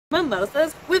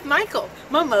Mimosas with Michael.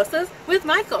 Mimosas with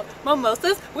Michael.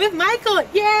 Mimosas with Michael.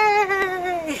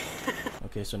 Yay!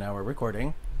 Okay, so now we're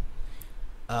recording.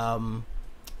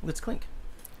 Let's clink.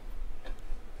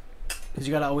 Because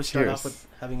you gotta always start off with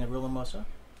having a real mimosa.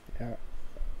 Yeah.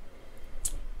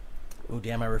 Oh,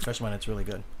 damn, I refreshed mine. It's really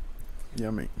good.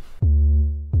 Yummy.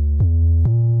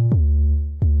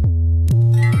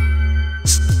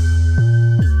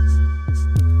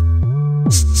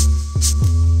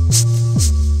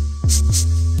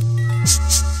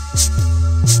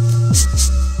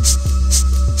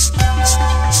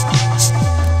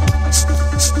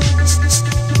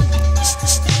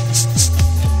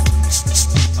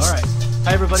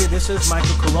 Hi everybody, this is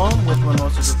Michael Coulomb with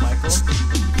Mimosas with Michael,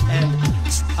 and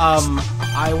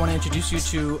I want to introduce you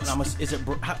to.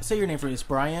 Say your name for me. It's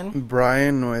Brian.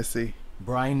 Brian Nuesi.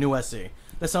 Brian Nuesi.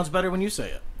 That sounds better when you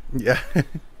say it. Yeah.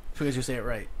 Because you say it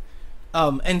right.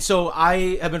 And so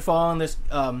I have been following this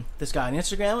guy on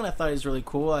Instagram, and I thought he was really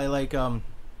cool. I like the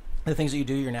things that you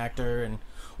do. You're an actor, and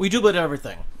we do a bit of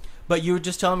everything. But you were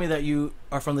just telling me that you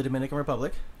are from the Dominican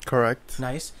Republic. Correct.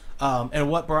 Nice. And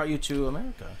what brought you to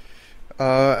America?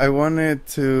 I wanted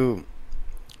to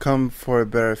come for a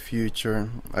better future.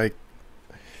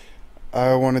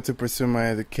 I wanted to pursue my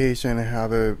education and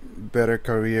have a better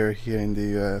career here in the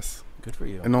U.S. Good for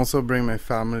you. And also bring my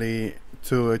family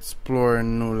to explore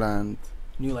new land.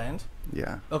 New land?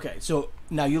 Yeah. Okay, so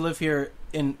now you live here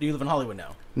you live in Hollywood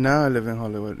now? Now I live in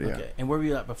Hollywood, yeah. Okay, and where were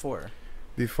you at before?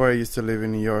 Before I used to live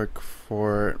in New York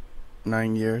for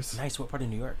 9 years. Nice. What part of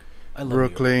New York? I love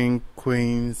Brooklyn,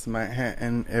 Queens,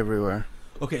 Manhattan, everywhere.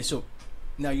 Okay, so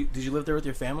now did you live there with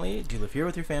your family? Do you live here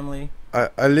with your family?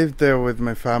 I lived there with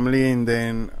my family, and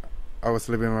then I was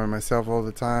living by myself all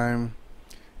the time.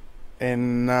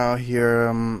 And now here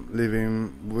I'm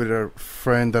living with a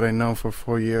friend that I know for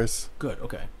 4 years. Good.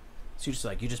 Okay. So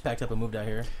you just packed up and moved out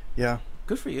here? Yeah.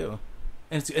 Good for you.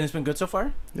 And it's been good so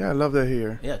far? Yeah, I love it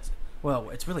here. Yeah.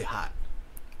 It's really hot.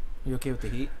 Are you okay with the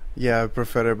heat? Yeah, I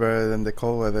prefer it better than the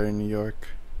cold weather in New York.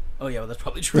 Oh yeah, well, that's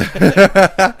probably true.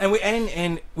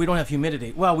 and we don't have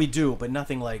humidity. Well, we do, but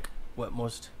nothing like what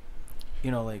most.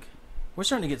 Like we're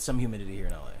starting to get some humidity here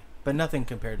in LA, but nothing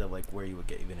compared to like where you would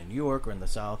get even in New York or in the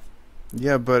South.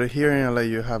 Yeah, but here in LA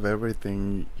you have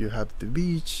everything. You have the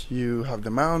beach, you have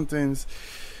the mountains.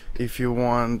 If you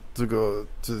want to go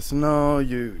to the snow,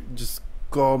 you just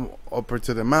go up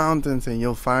to the mountains and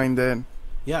you'll find it.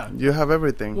 Yeah, you have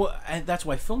everything. Well, and that's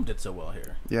why film did so well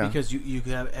here. Yeah, because you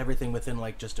have everything within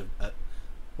like just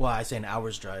I say an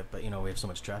hour's drive, but we have so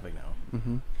much traffic now.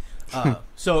 Mm-hmm.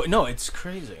 So no, it's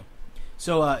crazy.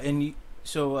 So I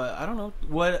don't know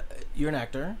what you're an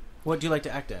actor. What do you like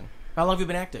to act in? How long have you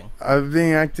been acting? I've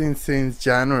been acting since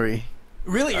January.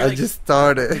 Really? I just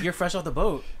started. You're fresh off the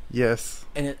boat. Yes.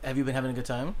 And have you been having a good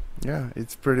time? Yeah,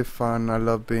 it's pretty fun. I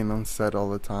love being on set all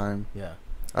the time. Yeah.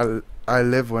 I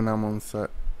live when I'm on set.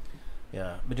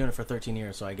 Yeah, I've been doing it for 13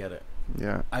 years, so I get it.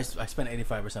 Yeah. I spent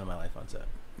 85% of my life on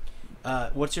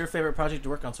set. What's your favorite project to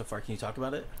work on so far? Can you talk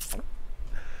about it?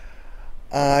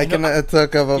 I cannot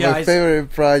talk about my favorite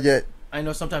project. I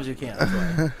know sometimes you can't. That's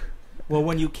why. Well,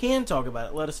 when you can talk about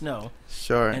it, let us know.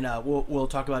 Sure. And we'll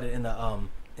talk about it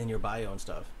in your bio and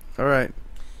stuff. All right.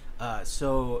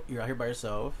 So you're out here by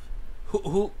yourself.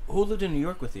 Who lived in New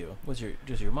York with you? Was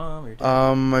just your mom or your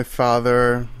dad? My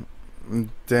father.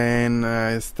 Then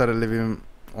I started living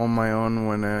on my own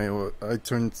when I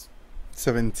turned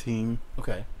 17.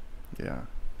 Okay. Yeah.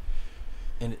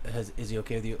 And is he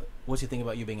okay with you? What's he think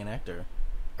about you being an actor?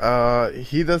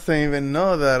 He doesn't even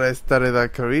know that I started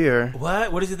that career.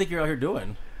 What? What does he think you're out here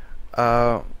doing?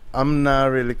 I'm not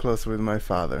really close with my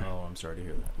father. Oh, I'm sorry to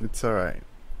hear that. It's alright.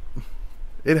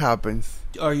 It happens.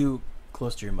 Are you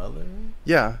close to your mother?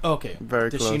 Yeah. Okay.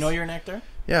 Very close. Does she know you're an actor?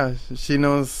 Yeah, she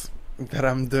knows that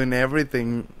I'm doing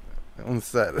everything on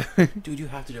set. Dude, you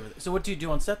have to do everything. So what do you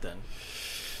do on set then?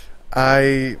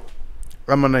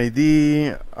 I'm an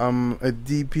ID, I'm a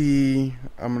DP,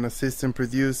 I'm an assistant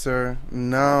producer.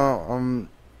 Now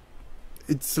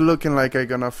it's looking like I'm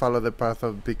gonna follow the path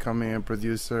of becoming a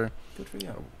producer. Good for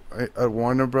you. At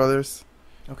Warner Brothers.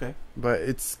 Okay. But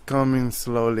it's coming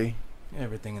slowly.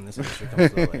 Everything in this industry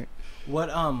comes slowly.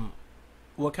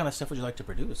 What kind of stuff would you like to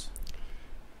produce?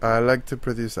 I like to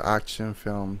produce action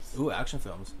films. Ooh, action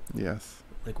films. Yes.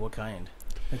 Like what kind?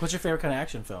 Like what's your favorite kind of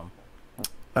action film?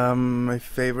 My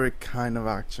favorite kind of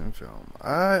action film.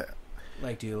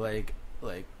 Do you like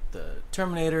the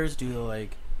Terminators? Do you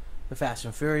like the Fast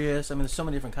and Furious? I mean, there's so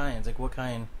many different kinds. Like what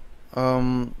kind?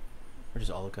 Or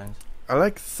just all the kinds? I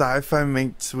like sci-fi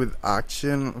mixed with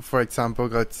action. For example,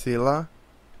 Godzilla.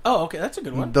 Oh, okay, that's a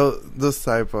good one. Those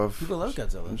type of people love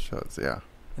Godzilla shows, yeah.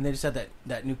 And they just had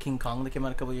that new King Kong that came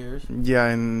out a couple of years. Yeah,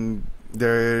 and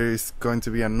there is going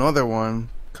to be another one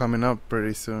coming up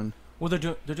pretty soon. Well,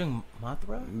 they're doing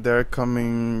Mothra? They're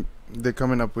coming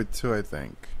up with 2, I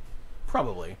think.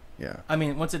 Probably. Yeah. I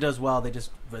mean, once it does well,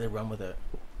 they run with it.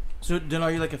 So, then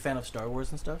are you like a fan of Star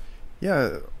Wars and stuff?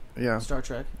 Yeah, yeah. Star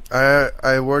Trek?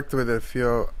 I worked with a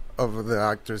few of the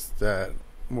actors that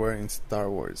were in Star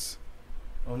Wars.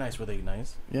 Oh, nice. Were they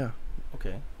nice? Yeah.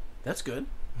 Okay. That's good.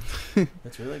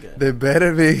 That's really good. They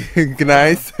better be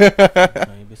nice.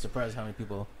 You'd be surprised how many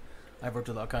people... I've worked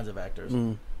with all kinds of actors.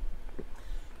 Mm.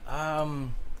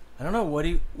 I don't know. What do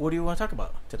you want to talk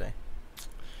about today?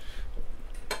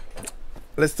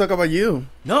 Let's talk about you.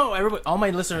 No, everybody, all my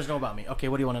listeners know about me. Okay,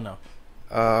 what do you want to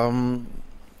know?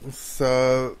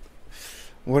 So,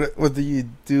 what do you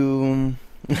do?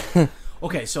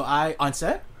 Okay, so on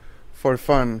set? For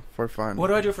fun. What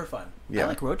do I do for fun? Yeah. I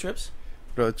like road trips.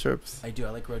 Road trips. I do. I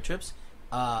like road trips.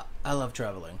 I love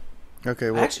traveling. Okay.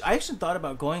 Well, I actually thought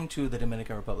about going to the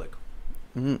Dominican Republic.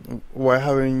 Why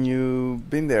haven't you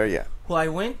been there yet? Well, I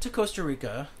went to Costa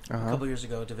Rica a Uh-huh. couple years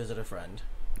ago to visit a friend,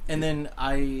 and then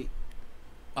I,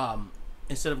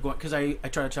 instead of going, because I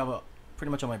try to travel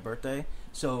pretty much on my birthday.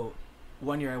 So,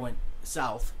 one year I went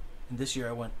south, and this year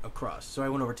I went across. So I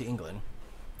went over to England,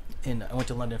 and I went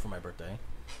to London for my birthday.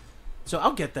 So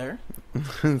I'll get there.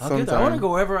 I want to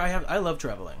go wherever I have. I love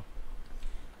traveling.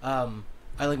 I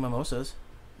like mimosas.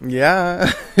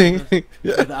 Yeah.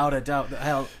 Without a doubt.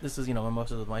 Hell, this is,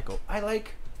 Mimosas with Michael. I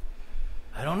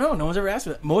don't know. No one's ever asked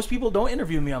me that. Most people don't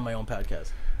interview me on my own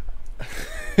podcast.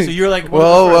 So you're like,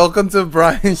 well, welcome to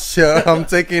Brian's show. I'm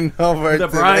taking over the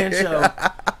today. Brian show.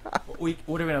 What are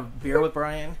we gonna have? Beer with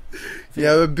Brian?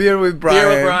 Yeah, a beer with Brian.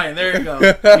 Beer with Brian. There you go.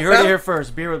 You heard it here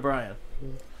first. Beer with Brian.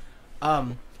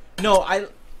 No, I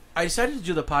decided to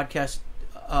do the podcast,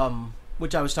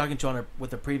 which I was talking to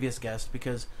with a previous guest,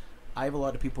 because I have a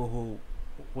lot of people who,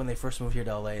 when they first moved here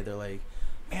to LA, they're like,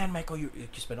 "Man, Michael, you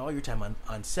spend all your time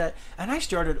on set." And I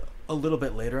started a little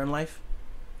bit later in life.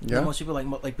 Yeah. Most people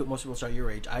most people start your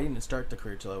age. I didn't start the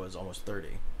career till I was almost 30.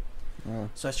 Oh.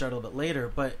 So I started a little bit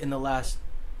later. But in the last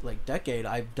decade,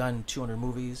 I've done 200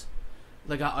 movies.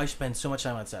 I spend so much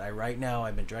time on set. I write now.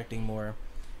 I've been directing more,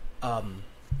 and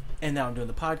now I'm doing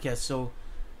the podcast. So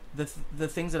the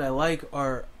things that I like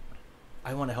are,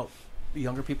 I want to help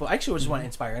younger people. I actually just want to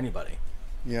inspire anybody.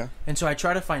 Yeah. And so I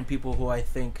try to find people who I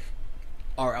think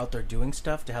are out there doing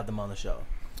stuff to have them on the show.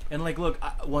 And look,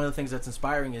 one of the things that's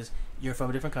inspiring is you're from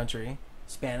a different country.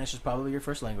 Spanish is probably your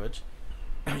first language.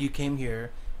 You came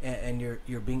here, and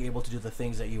you're being able to do the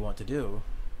things that you want to do.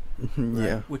 Right?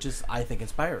 Yeah. Which is, I think,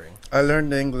 inspiring. I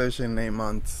learned English in 8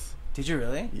 months. Did you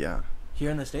really? Yeah.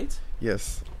 Here in the States?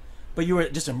 Yes. But you were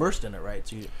just immersed in it, right?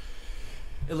 So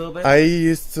a little bit? I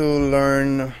used to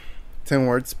learn 10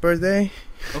 words per day.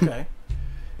 Okay.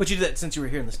 But you did that since you were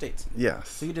here in the States? Yes.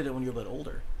 So you did it when you were a bit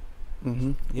older?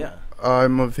 Mm-hmm. Yeah. I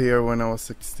moved here when I was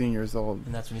 16 years old.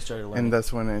 And that's when you started learning? And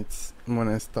that's when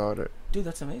I started. Dude,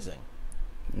 that's amazing.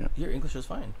 Yeah. Your English is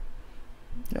fine.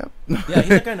 Yep. Yeah, you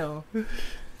think I know.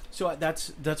 So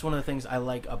that's one of the things I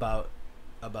like about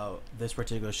this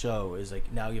particular show is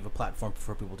now you have a platform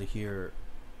for people to hear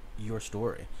your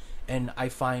story. And I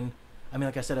find,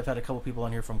 like I said, I've had a couple people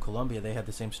on here from Colombia. They had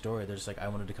the same story. They're just like, I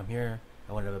wanted to come here.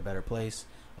 I wanted to have a better place,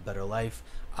 a better life.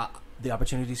 The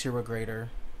opportunities here were greater.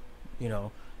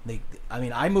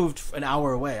 I moved an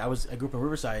hour away. I grew up in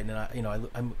Riverside,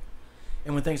 and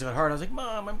and when things got hard, I was like,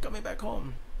 Mom, I'm coming back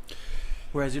home.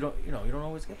 Whereas you don't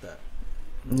always get that.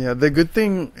 Yeah, the good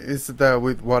thing is that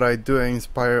with what I do, I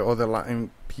inspire other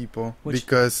Latin people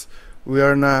because we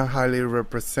are not highly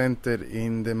represented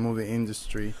in the movie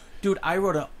industry. Dude, I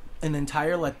wrote an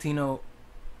entire Latino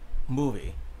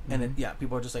movie, and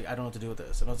people are just like, I don't know what to do with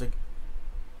this. And I was like,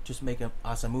 just make an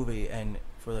awesome movie and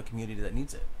for the community that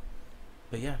needs it.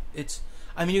 But yeah,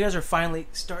 you guys are finally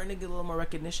starting to get a little more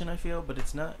recognition, I feel, but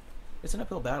it's an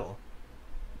uphill battle.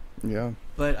 Yeah.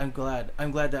 But I'm glad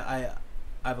that I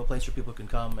have a place where people can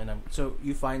come, and so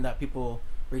you find that people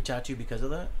reach out to you because of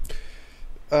that?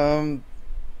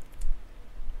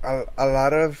 A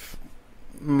lot of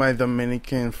my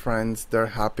Dominican friends, they're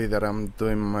happy that I'm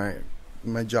doing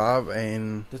my job,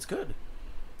 and that's good.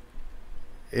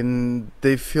 And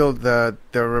they feel that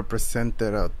they're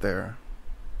represented out there.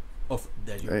 Oh,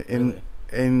 that you really?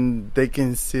 And they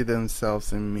can see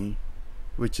themselves in me,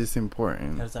 which is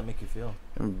important. How does that make you feel?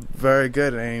 Very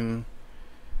good, and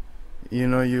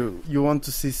you want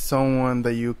to see someone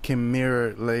that you can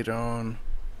mirror later on.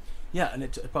 Yeah, and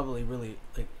it probably really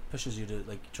pushes you to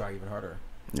try even harder.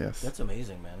 Yes, that's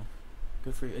amazing, man.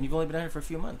 Good for you. And you've only been out here for a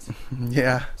few months.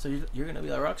 Yeah. So you're gonna be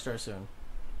a rock star soon.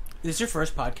 Is this your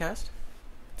first podcast?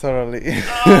 Totally. You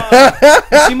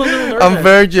seem a little nervous. I'm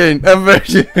virgin.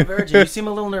 You're virgin. You seem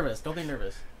a little nervous. Don't be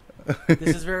nervous.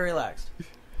 This is very relaxed.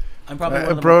 I'm probably one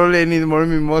I of the probably need more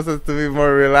mimosas to be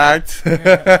more relaxed.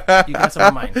 Here. You got some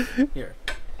of mine. Here.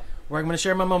 I'm going to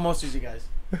share my mimosas, you guys.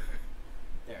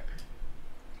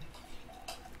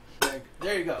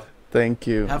 There you go. Thank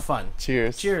you. Have fun.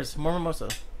 Cheers. Cheers. More mimosa.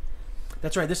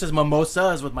 That's right. This is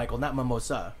Mimosas with Michael, not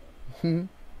mimosa.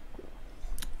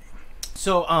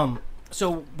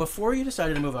 So before you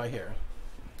decided to move out here,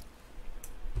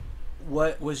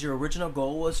 what was your original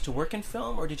goal? Was to work in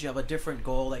film, or did you have a different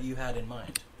goal that you had in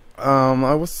mind?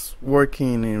 I was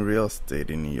working in real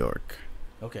estate in New York.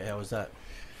 Okay, how was that?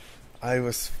 I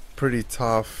was pretty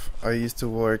tough. I used to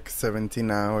work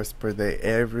 17 hours per day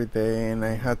every day, and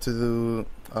I had to do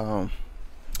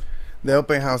the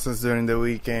open houses during the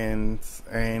weekends,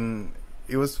 and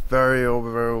it was very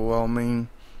overwhelming.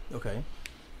 Okay.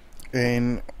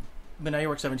 And but now you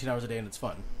work 17 hours a day and it's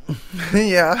fun.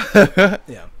 yeah.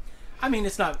 Yeah. I mean,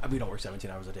 it's not. We don't work 17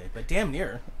 hours a day, but damn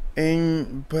near.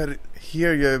 But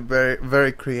here you're very,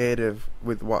 very creative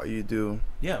with what you do.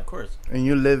 Yeah, of course. And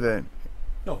you live it.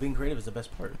 No, being creative is the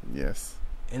best part. Yes.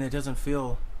 And it doesn't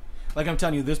feel like I'm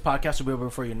telling you. This podcast will be over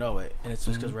before you know it, and it's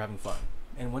just because we're having fun.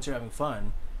 And once you're having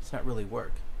fun, it's not really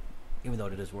work, even though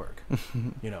it is work.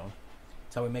 You know,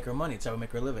 it's how we make our money. It's how we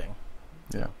make our living.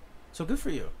 Yeah. So good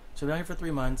for you. So you're out here for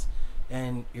 3 months,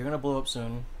 and you're gonna blow up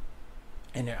soon.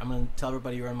 And I'm gonna tell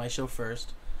everybody you're on my show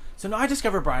first. So no, I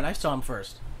discovered Brian. I saw him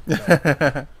first.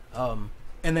 So,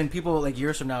 and then people like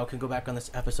years from now can go back on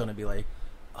this episode and be like,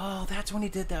 "Oh, that's when he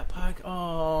did that podcast.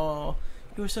 Oh,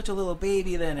 he was such a little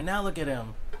baby then, and now look at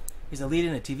him. He's a lead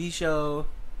in a TV show,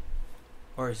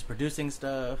 or he's producing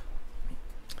stuff."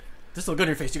 This looked good on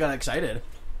your face. You got excited.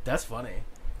 That's funny.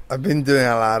 I've been doing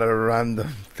a lot of random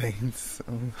things.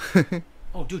 So.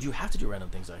 Oh, dude, you have to do random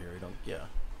things out here. You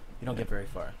don't get very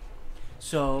far.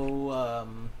 So,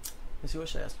 let's see, what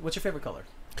should I ask? What's your favorite color?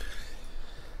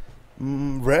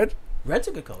 Red? Red's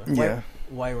a good color. Yeah.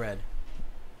 Why red?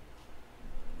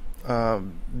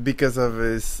 Because of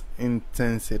its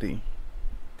intensity.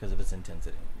 Because of its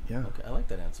intensity. Yeah. Okay, I like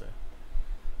that answer.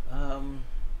 I'm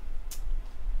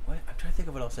trying to think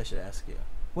of what else I should ask you.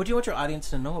 What do you want your audience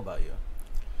to know about you?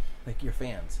 Like your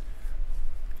fans.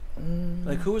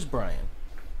 Like, who is Brian?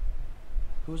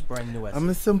 Who's Brian Nuesi? I'm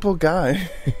a simple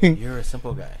guy. You're a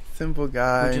simple guy. Simple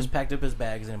guy. Who just packed up his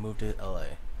bags and moved to LA.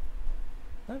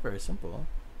 Not very simple.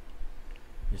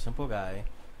 You're a simple guy.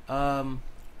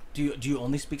 Do you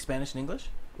only speak Spanish and English?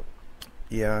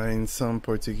 Yeah, and some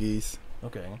Portuguese.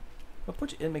 Okay. Well,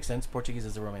 it makes sense. Portuguese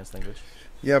is a Romance language.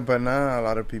 Yeah, but not a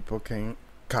lot of people can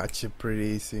catch it pretty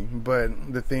easy.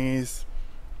 But the thing is,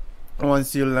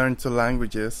 once you learn two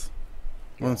languages,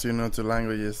 once you know two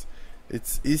languages,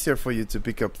 it's easier for you to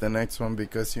pick up the next one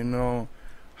because you know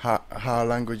how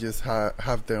languages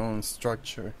have their own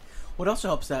structure. What also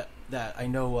helps that I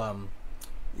know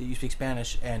you speak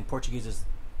Spanish and Portuguese is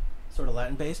sort of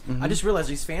Latin based. I just realized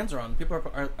these fans are on. People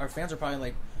our fans are probably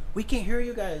like, we can't hear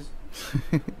you guys.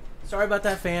 Sorry about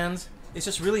that, fans. It's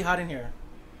just really hot in here.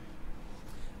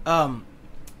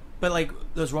 But like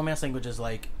those Romance languages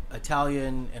like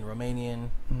Italian and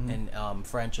Romanian and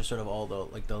French are sort of all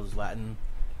those Latin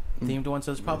themed ones.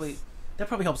 So it's probably that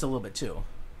probably helps a little bit too,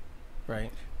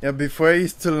 right? Yeah, before I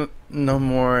used to know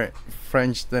more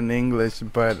French than English,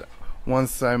 but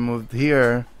once I moved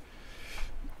here,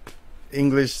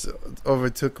 English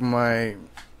overtook my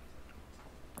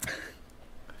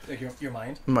Like your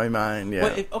mind. my mind.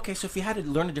 Yeah, Okay, so if you had to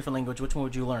learn a different language, which one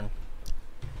would you learn?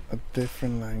 a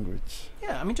different language.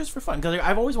 Yeah, I mean just for fun. Because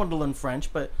I've always wanted to learn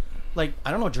French, but like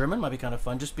I don't know, German might be kind of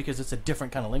fun just because it's a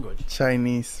different kind of language.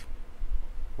 Chinese.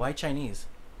 Why Chinese?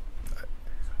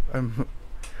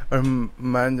 Or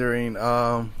Mandarin.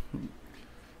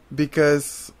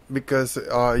 Because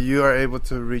you are able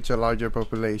to reach a larger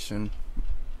population.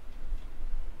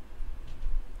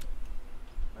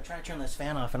 I'm trying to turn this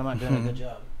fan off, and I'm not doing a good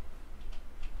job.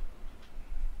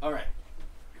 All right.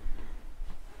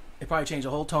 It probably changed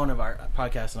the whole tone of our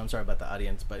podcast, and I'm sorry about the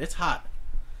audience, but it's hot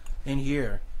in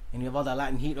here, and you have all that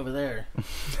Latin heat over there.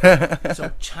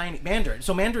 So Mandarin.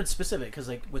 So Mandarin specific, because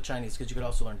like with Chinese, because you could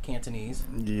also learn Cantonese.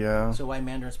 Yeah. So why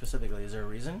Mandarin specifically? Is there a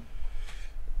reason?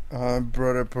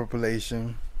 Broader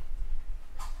population.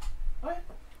 All right.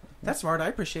 That's smart. I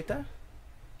appreciate that.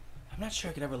 I'm not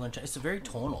sure I could ever learn Chinese. It's very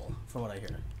tonal, from what I hear.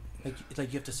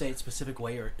 Like you have to say it a specific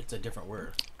way, or it's a different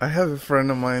word. I have a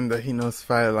friend of mine that he knows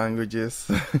 5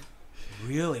 languages.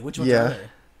 Really? Which ones are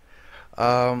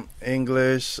they?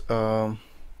 English,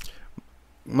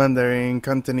 Mandarin,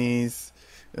 Cantonese,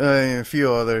 and a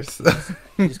few others.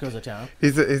 He just goes to town.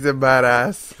 He's a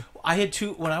badass. I had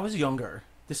two when I was younger.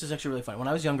 This is actually really fun. When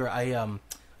I was younger, I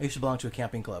used to belong to a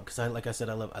camping club because like I said,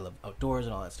 I love outdoors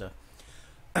and all that stuff.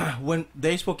 When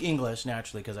they spoke English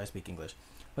naturally because I speak English,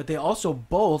 but they also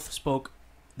both spoke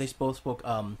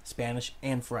Spanish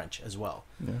and French as well.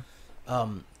 Yeah.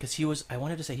 Because I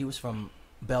wanted to say he was from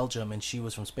Belgium and she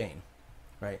was from Spain,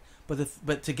 right?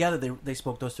 But together they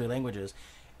spoke those three languages.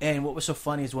 And what was so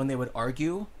funny is when they would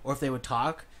argue or if they would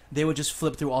talk, they would just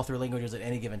flip through all three languages at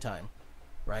any given time,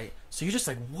 right? So you're just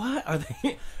like, what are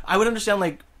they? I would understand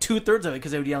like 2/3 of it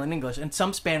because they would yell in English, and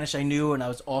some Spanish I knew, and I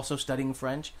was also studying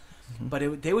French. Mm-hmm.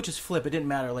 But they would just flip. It didn't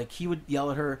matter. Like he would yell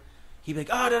at her, he'd be like,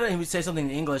 "Oh, no," and he would say something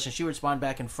in English, and she would respond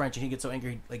back in French, and he'd get so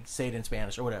angry, he'd, like say it in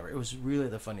Spanish or whatever. It was really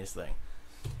the funniest thing.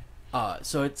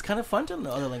 So it's kind of fun to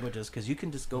know other languages because you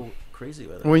can just go crazy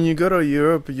with it. When you go to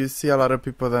Europe, you see a lot of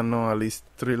people that know at least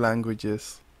 3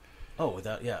 languages. Oh,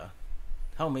 yeah.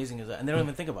 How amazing is that? And they don't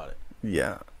even think about it.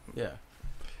 Yeah. Yeah.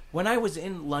 When I was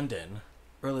in London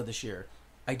earlier this year,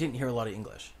 I didn't hear a lot of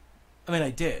English. I mean,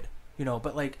 I did,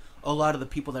 but like a lot of the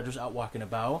people that are just out walking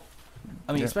about.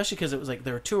 I mean, especially because it was like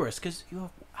they were tourists. Because you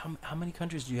have how many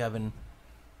countries do you have in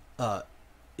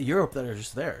Europe that are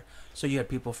just there? So you had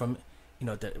people from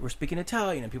that were speaking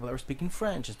Italian, and people that were speaking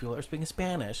French, and people that were speaking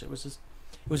Spanish. It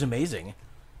was amazing.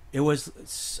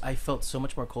 I felt so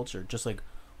much more culture just like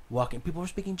walking. People were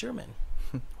speaking German,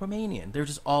 Romanian. They were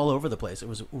just all over the place. It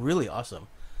was really awesome,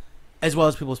 as well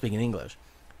as people speaking English.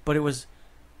 But it was,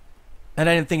 and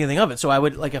I didn't think anything of it. So I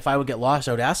would if I would get lost,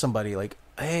 I would ask somebody like,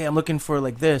 "Hey, I'm looking for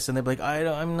like this," and they'd be like,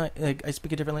 "I'm not like I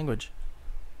speak a different language."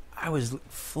 I was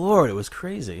floored. It was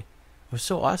crazy. It was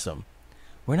so awesome.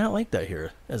 We're not like that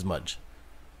here as much,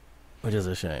 which is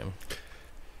a shame.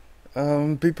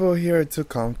 People here are too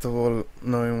comfortable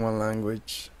knowing one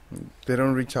language. They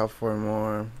don't reach out for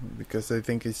more because they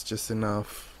think it's just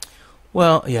enough.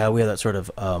 Well, yeah, we have that sort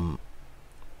of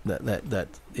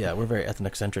we're very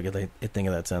ethnic-centric, I think,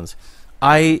 in that sense.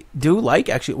 I do like,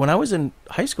 actually, when I was in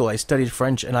high school, I studied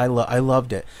French, and I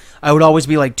loved it. I would always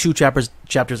be like 2 chapters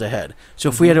ahead. So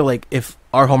if we had to, if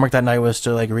our homework that night was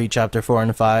to, read chapter 4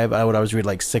 and 5, I would always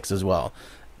read, 6 as well.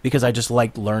 Because I just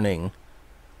liked learning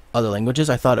other languages.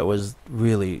 I thought it was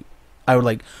really... I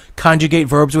would, conjugate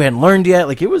verbs we hadn't learned yet.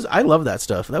 I love that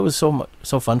stuff. That was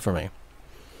so fun for me.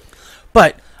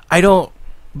 But I don't...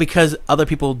 Because other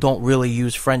people don't really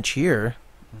use French here...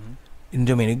 didn't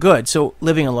do me any good. So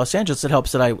living in Los Angeles, it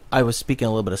helps that I was speaking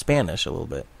a little bit of Spanish a little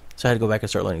bit. So I had to go back and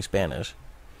start learning Spanish.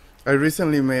 I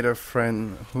recently made a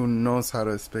friend who knows how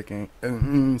to speak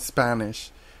in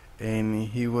Spanish, and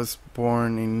he was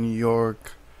born in New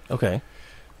York. Okay.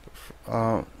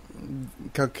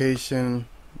 Caucasian,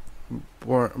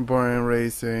 born and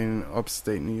raised in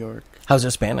upstate New York. How's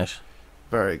your Spanish?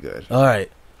 Very good. All right.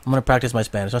 I'm going to practice my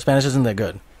Spanish. My Spanish isn't that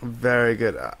good. Very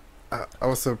good. I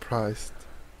was surprised.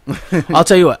 I'll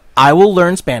tell you what. I will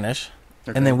learn Spanish,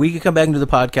 and then we can come back and do the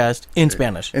podcast in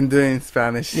Spanish. And doing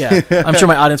Spanish. Yeah, I'm sure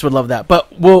my audience would love that.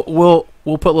 But we'll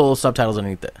put little subtitles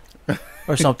underneath it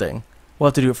or something. We'll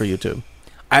have to do it for YouTube.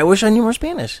 I wish I knew more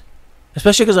Spanish,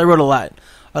 especially because I wrote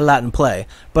a Latin play.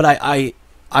 But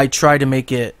I tried to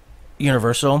make it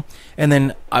universal, and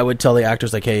then I would tell the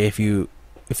actors hey, if you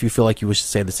feel like you wish to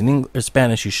say this in English or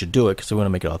Spanish, you should do it because we want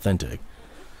to make it authentic.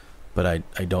 But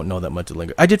I don't know that much of the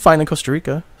language. I did fine in Costa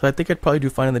Rica, so I think I'd probably do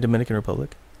fine in the Dominican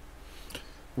Republic.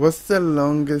 What's the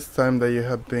longest time that you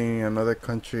have been in another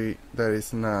country that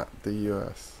is not the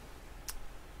U.S.?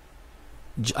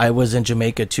 I was in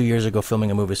Jamaica 2 years ago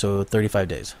filming a movie, so 35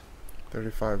 days.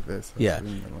 35 days. Yeah.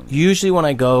 Usually when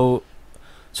I go...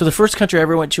 So the first country I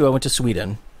ever went to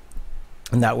Sweden.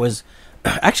 And that was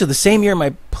actually the same year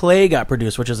my play got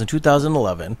produced, which was in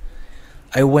 2011.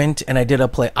 I went and I did a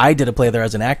play. I did a play there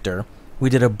as an actor. We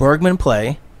did a Bergman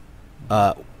play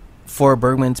for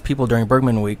Bergman's people during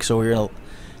Bergman Week. So we were in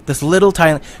this little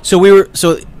tiny... So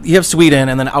you have Sweden,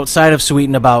 and then outside of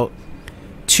Sweden, about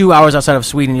 2 hours outside of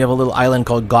Sweden, you have a little island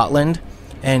called Gotland.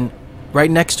 And right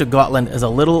next to Gotland is a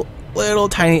little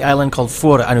tiny island called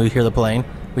Fora. I know you hear the plane.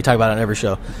 We talk about it on every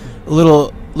show. A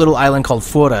little island called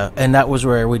Fora, and that was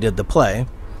where we did the play.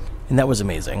 And that was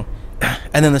amazing.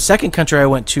 And then the second country I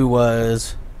went to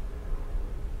was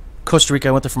Costa Rica.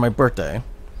 I went there for my birthday,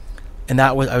 and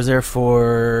I was there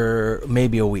for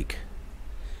maybe a week.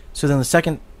 So then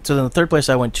the third place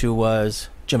I went to was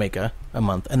Jamaica, a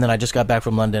month, and then I just got back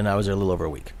from London. I was there a little over a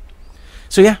week.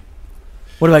 So yeah,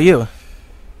 what about you?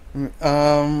 Let's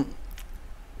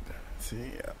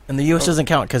see. And the U.S. doesn't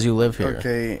count because you live here.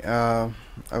 Okay,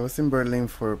 I was in Berlin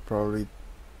for probably.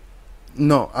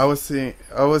 No, I was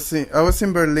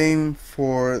in Berlin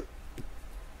for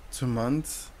 2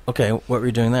 months. Okay, what were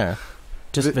you doing there?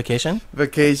 Just vacation?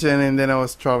 Vacation, and then I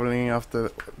was traveling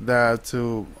after that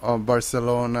to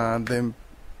Barcelona, then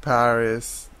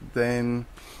Paris, then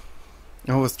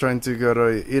I was trying to go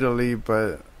to Italy,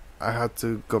 but I had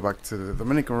to go back to the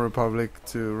Dominican Republic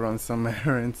to run some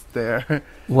errands there.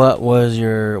 What was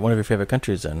one of your favorite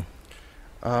countries then?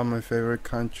 My favorite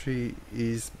country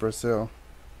is Brazil.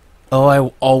 Oh, I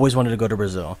always wanted to go to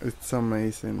Brazil. It's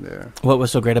amazing there. What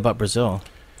was so great about Brazil?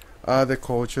 The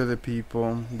culture, the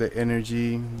people, the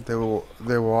energy,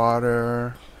 the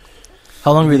water.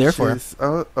 How long were you there for?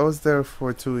 I was there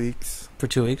for 2 weeks. For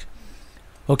 2 weeks?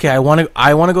 Okay, I want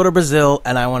to go to Brazil,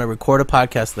 and I want to record a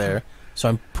podcast there. So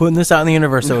I'm putting this out in the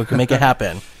universe so we can make it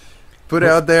happen. Put it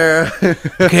out there.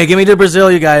 Okay, get me to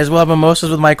Brazil, you guys. We'll have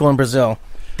mimosas with Michael in Brazil.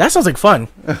 That sounds like fun.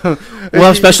 We'll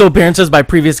have special appearances by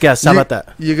previous guests. How about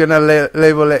that? You're gonna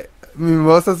label it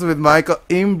Mimosas with Michael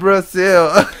in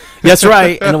Brazil. That's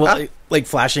right. And we'll, like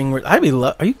flashing.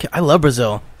 I love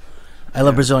Brazil. I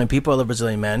love Brazilian people. I love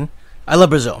Brazilian men. I love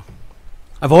Brazil.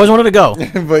 I've always wanted to go,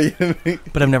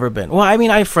 but I've never been. Well, I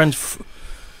mean, I have friends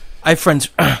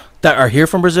that are here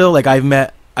from Brazil. Like I've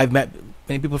met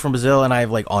many people from Brazil, and I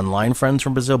have like online friends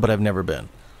from Brazil, but I've never been.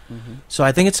 Mm-hmm. So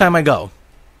I think it's time I go.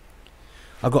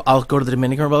 I'll go to the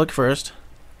Dominican Republic first,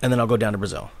 and then I'll go down to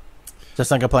Brazil. Does that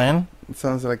sound like a plan? It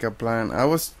sounds like a plan. I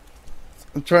was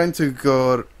trying to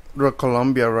go to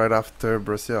Colombia right after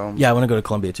Brazil. Yeah, I want to go to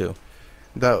Colombia too.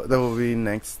 That will be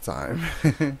next time.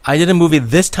 I did a movie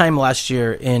this time last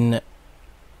year in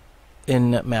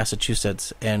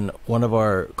Massachusetts, and one of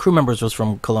our crew members was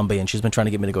from Colombia, and she's been trying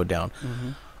to get me to go down. Mm-hmm.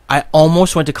 I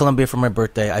almost went to Colombia for my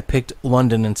birthday. I picked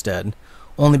London instead,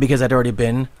 only because I'd already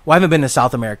been. Well, I haven't been to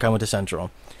South America. I went to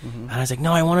Central, mm-hmm. and I was like,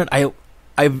 no,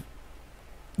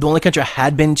 the only country I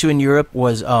had been to in Europe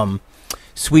was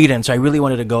Sweden, so I really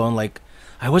wanted to go, and like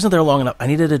I wasn't there long enough. I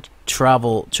needed to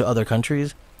travel to other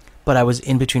countries, but I was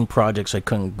in between projects, so I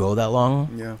couldn't go that long.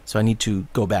 Yeah. So I need to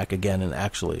go back again and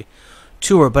actually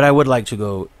tour, but I would like to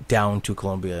go down to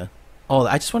Colombia. Oh,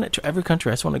 I just want to every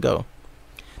country. I just want to go.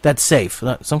 That's safe.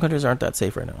 Some countries aren't that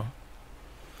safe right now.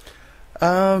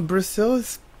 Brazil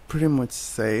is pretty much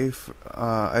safe.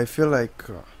 I feel like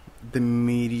the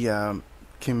media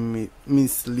can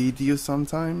mislead you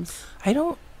sometimes. I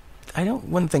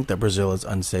wouldn't think that Brazil is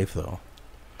unsafe though.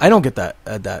 I don't get that.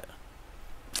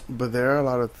 But there are a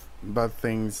lot of bad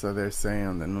things that they're saying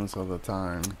on the news all the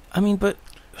time. I mean,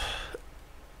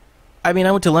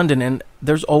 I went to London, and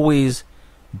there's always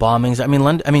bombings. I mean,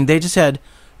 London. I mean, they just had,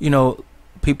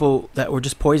 people that were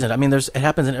just poisoned. I mean, it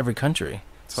happens in every country.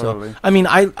 Totally. So, I mean,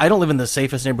 I don't live in the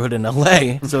safest neighborhood in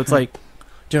LA, so it's like,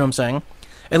 do you know what I'm saying?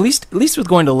 At least with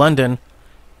going to London,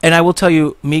 and I will tell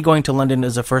you, me going to London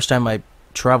is the first time I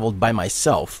traveled by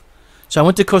myself. So I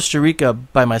went to Costa Rica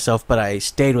by myself, but I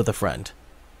stayed with a friend,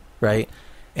 right?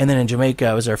 And then in Jamaica,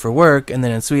 I was there for work, and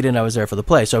then in Sweden, I was there for the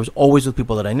play. So I was always with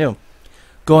people that I knew.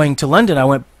 Going to London,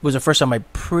 was the first time I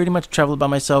pretty much traveled by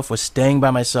myself, was staying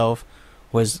by myself,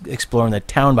 was exploring the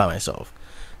town by myself.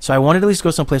 So I wanted to at least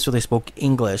go someplace where they spoke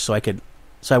English, so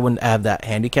I wouldn't have that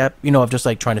handicap, of just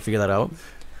like trying to figure that out.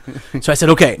 So I said,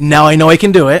 okay, now I know I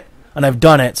can do it, and I've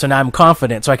done it, so now I'm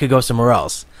confident, so I could go somewhere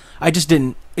else. I just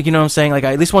didn't, you know what I'm saying? Like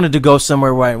I at least wanted to go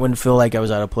somewhere where I wouldn't feel like I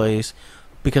was out of place,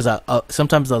 because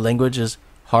sometimes the language is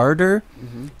harder.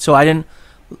 Mm-hmm. So I didn't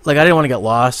want to get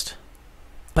lost.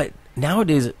 But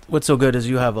nowadays, what's so good is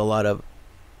you have a lot of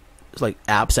like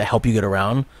apps that help you get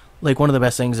around. Like one of the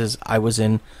best things is I was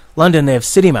in London. They have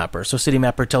City Mapper, so City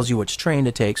Mapper tells you which train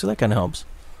to take. So that kind of helps.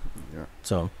 Yeah.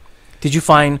 So,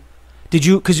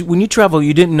 because when you travel,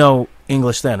 you didn't know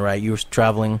English then, right? You were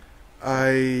traveling.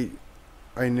 I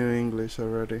knew English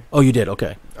already. Oh, you did?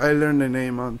 Okay. I learned in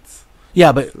 8 months.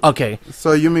 Yeah, but okay.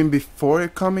 So you mean before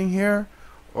coming here,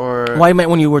 or? Well, I meant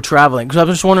when you were traveling, because I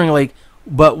was just wondering, like,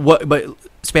 but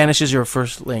Spanish is your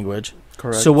first language.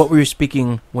 Correct. So what were you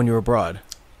speaking when you were abroad?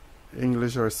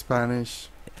 English or Spanish.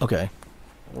 Okay.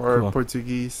 Or cool.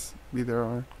 Portuguese, either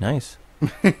or. Nice.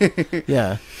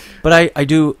 Yeah, but I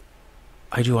do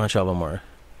want to travel more.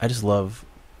 I just love.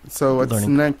 So what's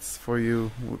learning. Next for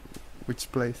you?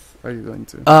 Which place are you going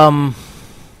to?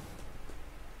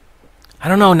 I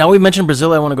don't know. Now we mentioned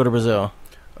Brazil. I want to go to Brazil.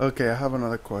 Okay, I have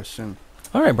another question.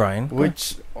 All right, Brian.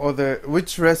 Which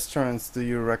restaurants do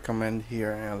you recommend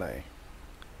here in LA?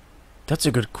 That's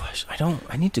a good question.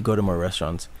 I need to go to more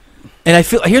restaurants. And I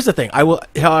feel, here's the thing. I'll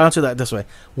answer that this way.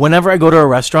 Whenever I go to a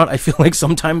restaurant, I feel like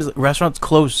sometimes restaurants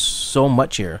close so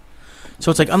much here.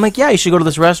 So it's like, I'm like, yeah, you should go to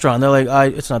this restaurant. And they're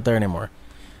like, it's not there anymore.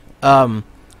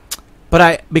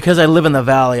 But because I live in the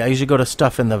valley, I usually go to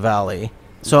stuff in the valley.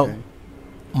 So okay.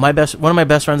 One of my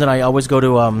best friends and I always go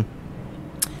to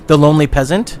the Lonely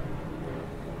Peasant.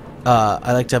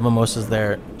 I like to have mimosas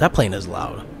there. That plane is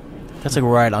loud. That's like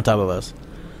right on top of us.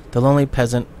 The Lonely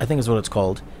Peasant, I think is what it's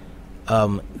called.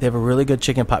 They have a really good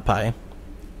chicken pot pie,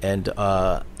 and they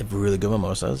have really good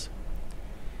mimosas.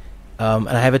 And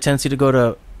I have a tendency to go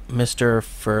to Mr.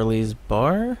 Furley's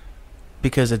bar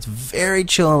because it's very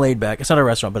chill and laid back. It's not a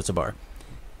restaurant, but it's a bar.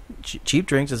 Cheap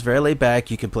drinks. It's very laid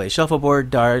back. You can play shuffleboard,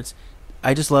 darts.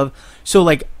 I just love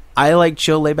I like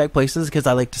chill, laid back places because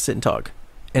I like to sit and talk.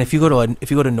 And if you go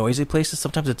to noisy places,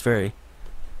 sometimes it's very,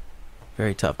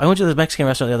 very tough. I went to this Mexican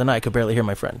restaurant the other night. I could barely hear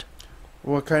my friend.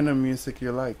 What kind of music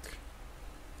you like?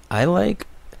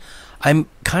 I'm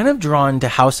kind of drawn to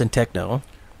house and techno.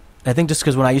 I think just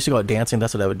because when I used to go out dancing,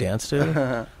 that's what I would dance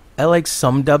to. I like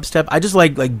some dubstep. I just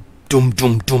like doom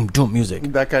doom doom doom music.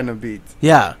 That kind of beat.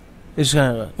 Yeah, it's just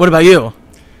kind of. What about you?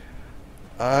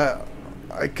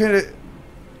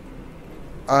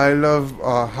 I love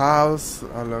house.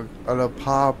 I love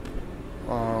pop,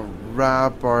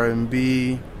 rap,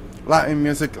 R&B, Latin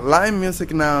music. Latin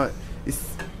music now is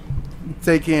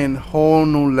taking a whole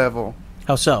new level.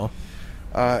 How so?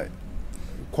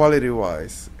 Quality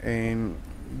wise, and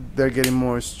they're getting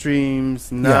more streams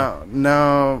now.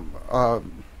 Now,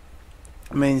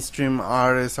 mainstream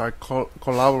artists are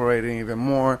collaborating even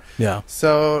more. Yeah.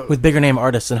 So with bigger name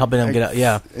artists and helping them get out.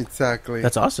 Yeah. Exactly.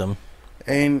 That's awesome.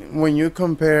 And when you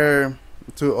compare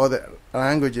to other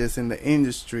languages in the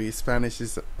industry, Spanish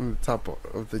is on the top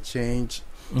of the change.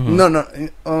 Mm-hmm.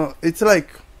 No, it's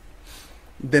like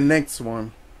the next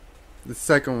one, the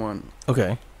second one.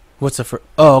 Okay. What's the first?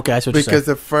 Oh, okay. I see what you're saying. Because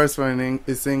the first one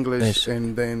is English,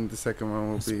 and then the second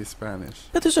one will be Spanish.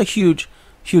 But there's a huge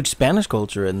Spanish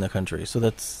culture in the country, so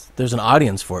there's an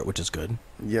audience for it, which is good.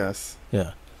 Yes.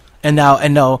 Yeah. And now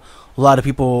a lot of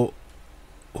people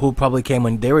who probably came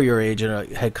when they were your age and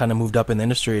had kind of moved up in the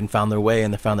industry and found their way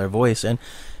and they found their voice, and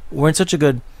we're in such a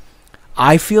good.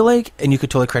 I feel like, and you could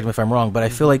totally correct me if I'm wrong, but I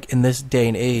feel like in this day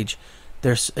and age,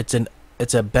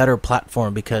 it's a better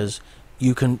platform because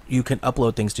you can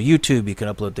upload things to YouTube, you can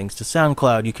upload things to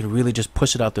SoundCloud, you can really just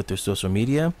push it out there through social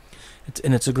media,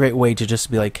 and it's a great way to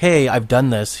just be like, hey, I've done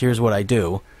this, here's what I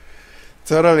do.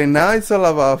 Totally. Now it's all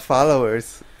about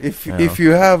followers. If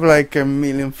you have like 1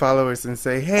 million followers and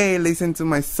say, hey, listen to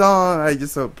my song, I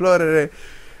just uploaded it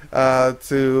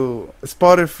to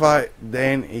Spotify,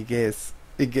 then it gets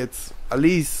at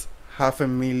least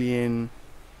 500,000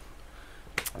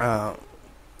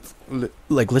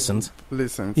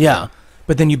 listens. Yeah.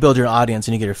 But then you build your audience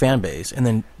and you get your fan base, and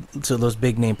then so those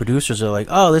big name producers are like,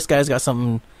 oh, this guy's got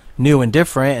something new and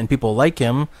different and people like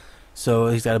him, so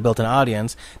he's got a built-in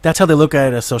audience. That's how they look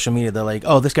at it as social media. They're like,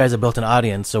 oh, this guy's a built-in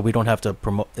audience, so we don't have to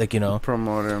promote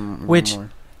him, which more.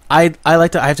 I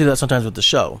like to. I have to do that sometimes with the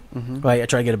show. Mm-hmm. Right? I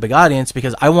try to get a big audience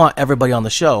because I want everybody on the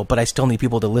show, but I still need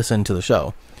people to listen to the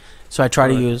show. So I try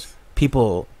to use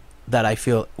people that I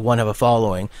feel have a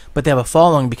following, but they have a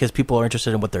following because people are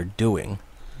interested in what they're doing.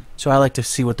 So I like to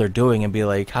see what they're doing and be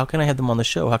like, how can I have them on the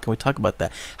show? How can we talk about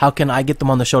that? How can I get them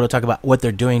on the show to talk about what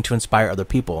they're doing to inspire other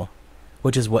people,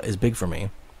 which is what is big for me.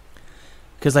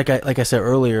 Because like I said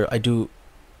earlier, I do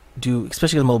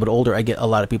especially as I'm a little bit older, I get a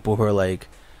lot of people who are like,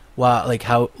 wow,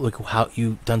 how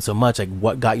you've done so much, like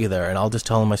what got you there? And I'll just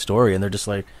tell them my story, and they're just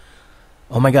like,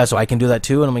 oh my god, so I can do that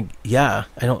too? And I'm like, yeah,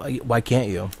 why can't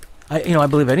you? I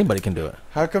believe anybody can do it.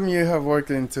 How come you have worked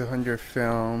in 200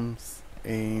 films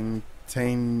in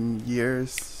 10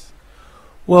 years?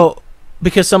 Well,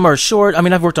 because some are short. I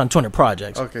mean, I've worked on 200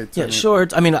 projects. Okay. Yeah,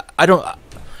 short. I mean,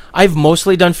 I've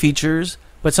mostly done features,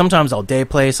 but sometimes I'll day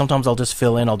play. Sometimes I'll just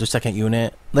fill in. I'll do second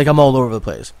unit. Like, I'm all over the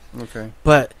place. Okay.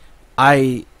 But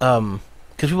because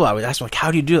people always ask me, like,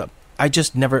 how do you do that? I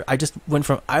just went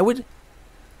from,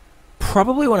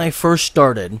 probably when I first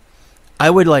started, I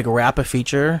would like wrap a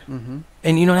feature, mm-hmm.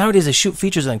 and nowadays they shoot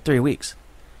features in like 3 weeks,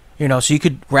 so you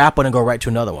could wrap one and go right to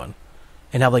another one,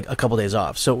 and have like a couple days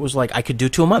off. So it was like I could do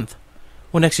 2 a month.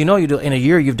 Well, next thing you know, in a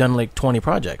year you've done like 20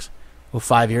 projects. Well,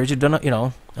 5 years you've done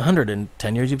 100, and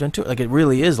 10 years you've done 2. Like it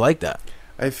really is like that.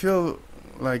 I feel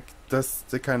like that's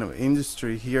the kind of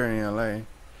industry here in LA.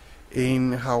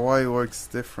 In Hawaii, works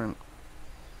different.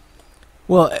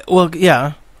 Well,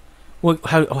 yeah. Well,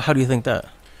 how do you think that?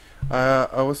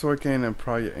 I was working in a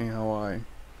project in Hawaii.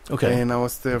 Okay. And I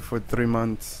was there for 3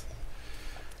 months.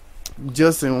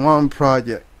 Just in one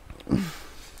project.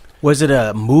 Was it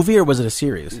a movie or was it a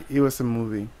series? It was a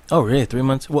movie. Oh, really? 3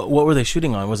 months? What were they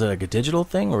shooting on? Was it like a digital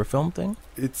thing or a film thing?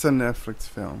 It's a Netflix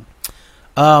film.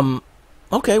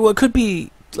 Okay. Well, it could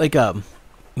be like a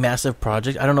massive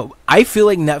project. I don't know. I feel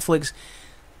like Netflix...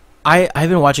 I've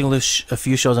been watching a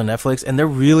few shows on Netflix, and they're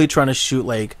really trying to shoot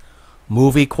like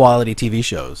movie quality TV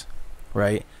shows.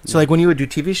 right? So like when you would do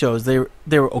TV shows, they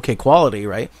were okay quality,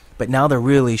 right? But now they're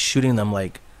really shooting them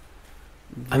like,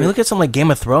 I mean, look at something like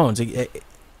Game of Thrones.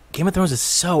 Game of Thrones is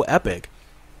so epic,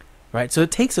 right? So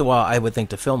it takes a while, I would think,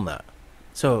 to film that.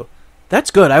 So that's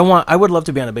good. I would love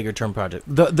to be on a bigger term project.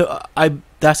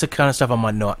 That's the kind of stuff I'm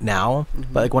on now.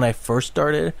 But like when I first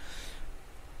started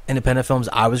independent films,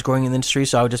 I was growing in the industry,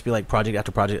 so I would just be like project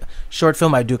after project. Short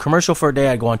film, I'd do a commercial for a day,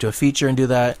 I'd go on to a feature and do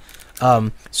that.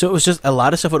 So it was just a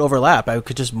lot of stuff would overlap. I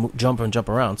could just jump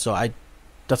around. So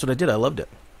that's what I did. I loved it.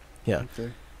 Yeah.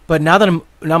 Okay. But now I'm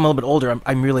a little bit older,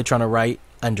 I'm really trying to write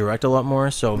and direct a lot more.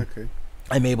 So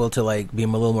I'm able to like be a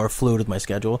little more fluid with my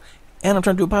schedule. And I'm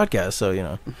trying to do a podcast, so, you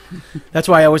know. That's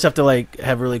why I always have to, like,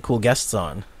 have really cool guests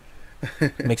on.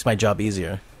 It makes my job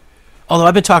easier. Although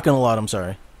I've been talking a lot, I'm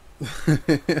sorry.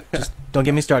 Just don't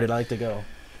get me started. I like to go.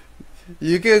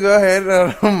 You can go ahead.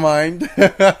 I don't mind.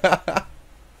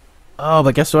 Oh,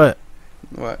 but guess what?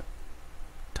 What?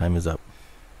 Time is up.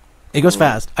 It goes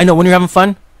fast. I know, when you're having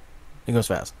fun, it goes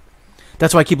fast.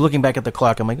 That's why I keep looking back at the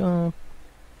clock. I'm like, oh.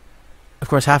 Of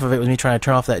course, half of it was me trying to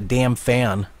turn off that damn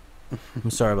fan.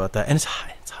 I'm sorry about that. And it's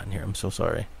hot in here. I'm so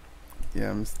sorry. Yeah,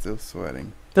 I'm still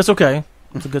sweating. That's okay.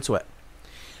 It's a good sweat.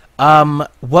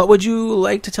 What would you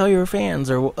like to tell your fans?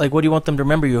 Or, like, what do you want them to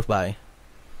remember you by?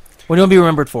 What do you want to be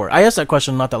remembered for? I asked that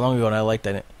question not that long ago, and I liked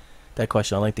that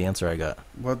question. I like the answer I got.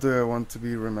 What do I want to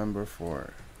be remembered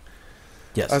for?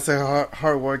 Yes. As a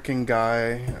hardworking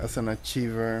guy, as an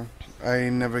achiever, I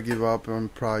never give up on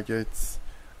projects.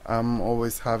 I'm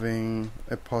always having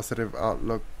a positive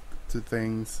outlook to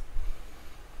things.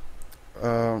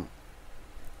 I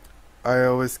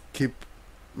always keep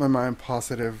my mind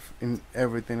positive in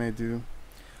everything I do.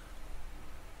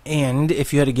 And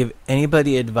if you had to give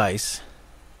anybody advice,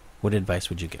 what advice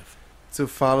would you give? To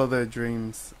follow their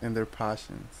dreams and their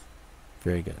passions.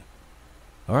 Very good.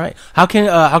 All right. How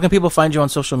can people find you on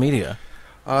social media?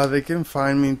 They can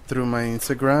find me through my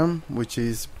Instagram, which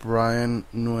is Brian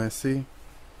Nuesi.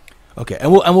 Okay,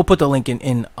 and we'll put the link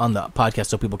in on the podcast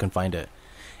so people can find it,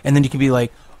 and then you can be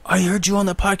like, I heard you on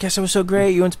the podcast. It was so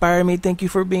great. You inspired me. Thank you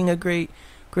for being a great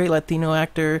Latino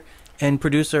actor and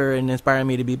producer and inspiring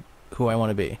me to be who I want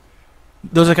to be.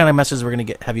 Those are the kind of messages we're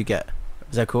gonna have you get.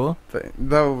 Is that cool?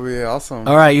 That would be awesome.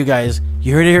 All right, you guys,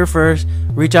 you heard it here first.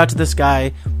 Reach out to this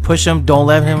guy, push him. Don't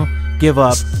let him give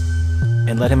up,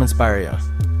 and let him inspire you.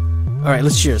 All right,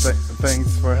 let's cheers.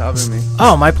 Thanks for having me.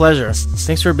 Oh, my pleasure.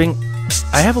 Thanks for being.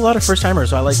 I have a lot of first timers,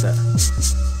 so I like that.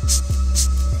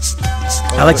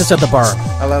 I like to set the bar.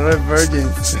 A lot of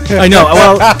virgins. I know.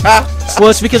 Well,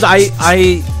 it's because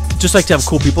I just like to have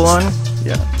cool people on.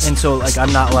 Yeah. And so, like,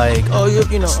 I'm not like, oh,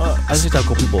 you know, I just like to have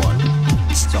cool people on.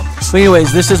 So, but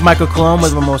anyways, this is Michael Colon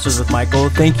with Mimosas with Michael.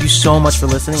 Thank you so much for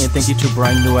listening, and thank you to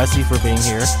Brian Nuesi for being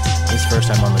here. His first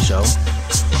time on the show.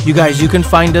 You guys, you can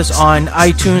find us on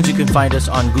iTunes. You can find us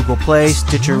on Google Play,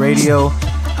 Stitcher Radio.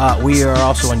 We are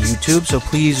also on YouTube, so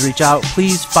please reach out.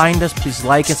 Please find us. Please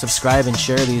like and subscribe and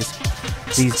share these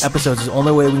episodes. It's the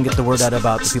only way we can get the word out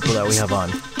about the people that we have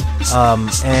on.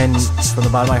 And from the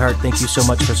bottom of my heart, thank you so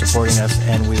much for supporting us,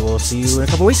 and we will see you in a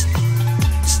couple weeks.